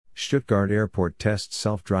Stuttgart Airport tests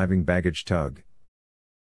self-driving baggage tug.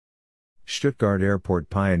 Stuttgart Airport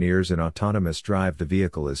pioneers in autonomous drive. The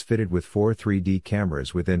vehicle is fitted with 4 3D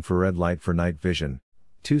cameras with infrared light for night vision,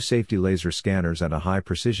 2 safety laser scanners and a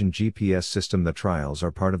high-precision GPS system. The trials are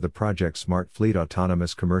part of the project Smart Fleet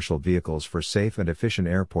Autonomous Commercial Vehicles for Safe and Efficient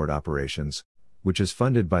Airport Operations, which is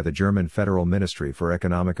funded by the German Federal Ministry for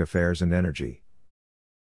Economic Affairs and Energy.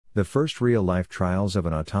 The first real-life trials of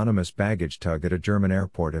an autonomous baggage tug at a German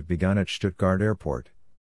airport have begun at Stuttgart Airport.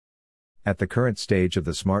 At the current stage of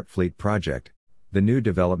the Smart Fleet project, the new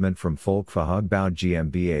development from Volkswagen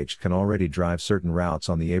GmbH can already drive certain routes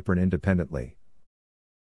on the apron independently.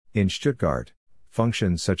 In Stuttgart,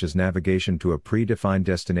 functions such as navigation to a predefined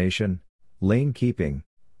destination, lane keeping,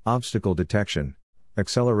 obstacle detection,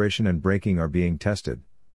 acceleration and braking are being tested.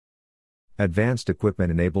 Advanced equipment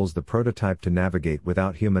enables the prototype to navigate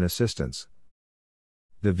without human assistance.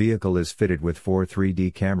 The vehicle is fitted with 4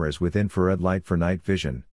 3D cameras with infrared light for night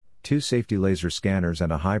vision, 2 safety laser scanners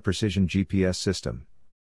and a high-precision GPS system.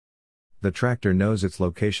 The tractor knows its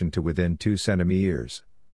location to within 2 centimeters.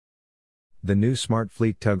 The new Smart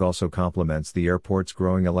Fleet tug also complements the airport's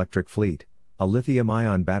growing electric fleet. A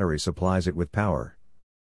lithium-ion battery supplies it with power.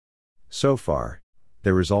 So far,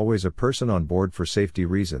 there is always a person on board for safety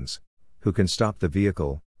reasons, who can stop the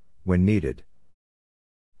vehicle when needed.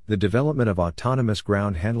 The development of autonomous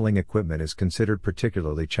ground handling equipment is considered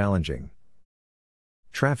particularly challenging.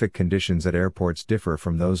 Traffic conditions at airports differ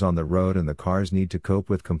from those on the road, and the cars need to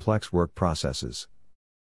cope with complex work processes.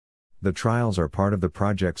 The trials are part of the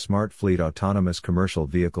project Smart Fleet Autonomous Commercial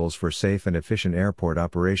Vehicles for Safe and Efficient Airport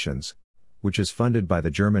Operations, which is funded by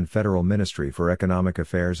the German Federal Ministry for Economic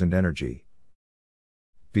Affairs and Energy.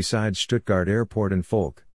 Besides Stuttgart Airport and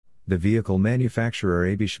Volk, the vehicle manufacturer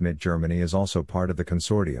AB Schmidt Germany is also part of the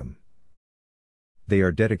consortium. They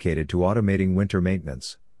are dedicated to automating winter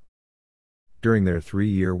maintenance. During their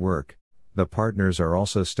 3-year work, the partners are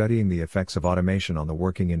also studying the effects of automation on the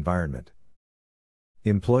working environment.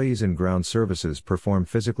 Employees in ground services perform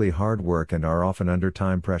physically hard work and are often under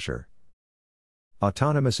time pressure.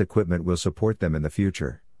 Autonomous equipment will support them in the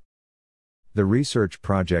future. The research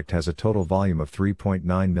project has a total volume of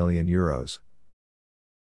 €3.9 million.